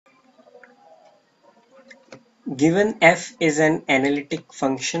Given f is an analytic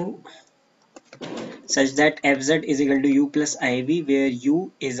function such that fz is equal to u plus iv, where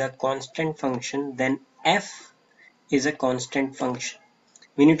u is a constant function, then f is a constant function.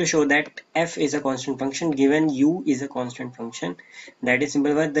 We need to show that f is a constant function given u is a constant function. That is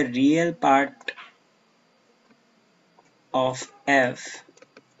simple, but the real part of f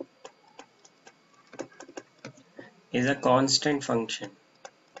is a constant function.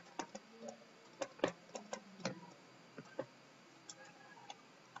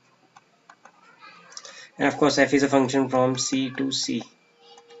 And of course f is a function from c to c.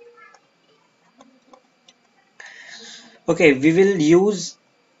 Okay, we will use,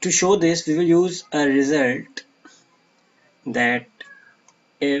 to show this, we will use a result that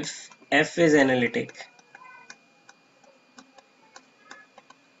if f is analytic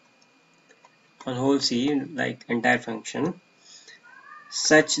on whole C, like entire function,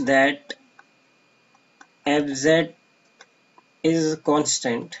 such that fz is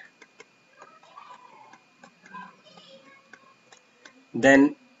constant,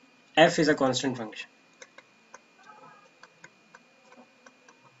 then f is a constant function.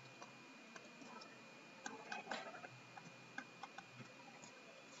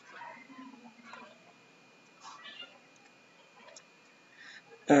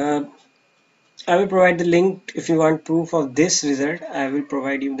 I will provide the link if you want proof of this result. I will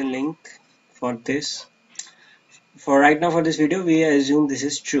provide you the link for this. For right now, for this video, we assume this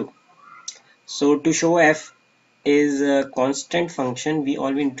is true. So to show f is a constant function, we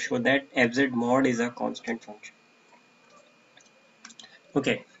all need to show that fz mod is a constant function.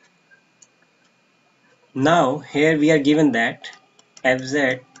 Okay. Now here we are given that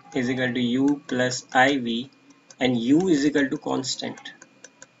fz is equal to u plus iv and u is equal to constant.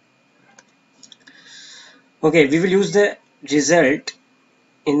 Okay, we will use the result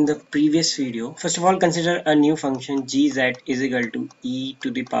in the previous video. First of all, consider a new function gz is equal to e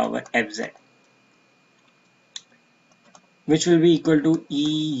to the power fz, which will be equal to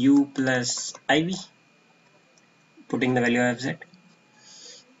eu plus iv, putting the value of fz.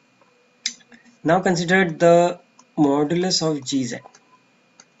 Now consider the modulus of gz,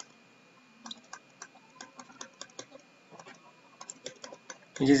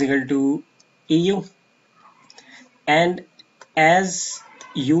 which is equal to eu, and as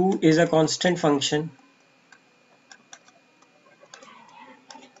u is a constant function,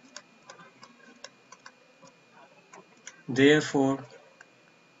 therefore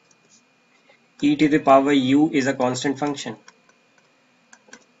e to the power u is a constant function.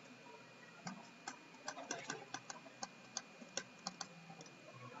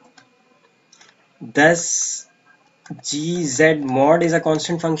 Thus gz mod is a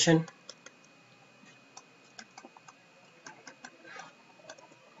constant function.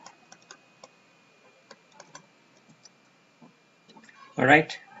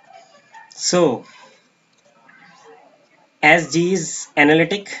 Alright, so as G is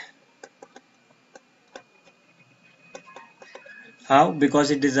analytic, how?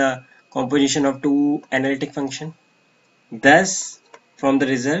 Because it is a composition of two analytic function. Thus from the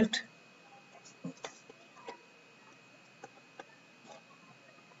result,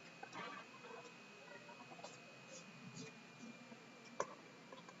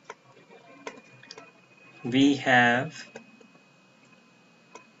 we have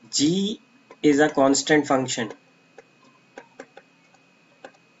G is a constant function.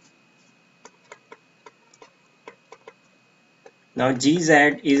 Now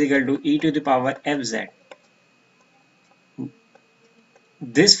gz is equal to e to the power fz.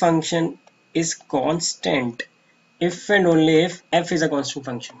 This function is constant if and only if f is a constant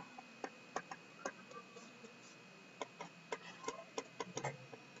function.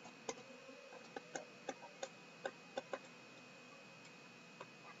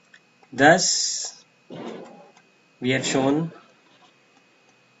 Thus we have shown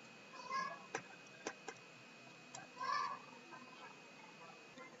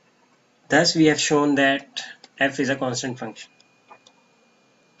that f is a constant function.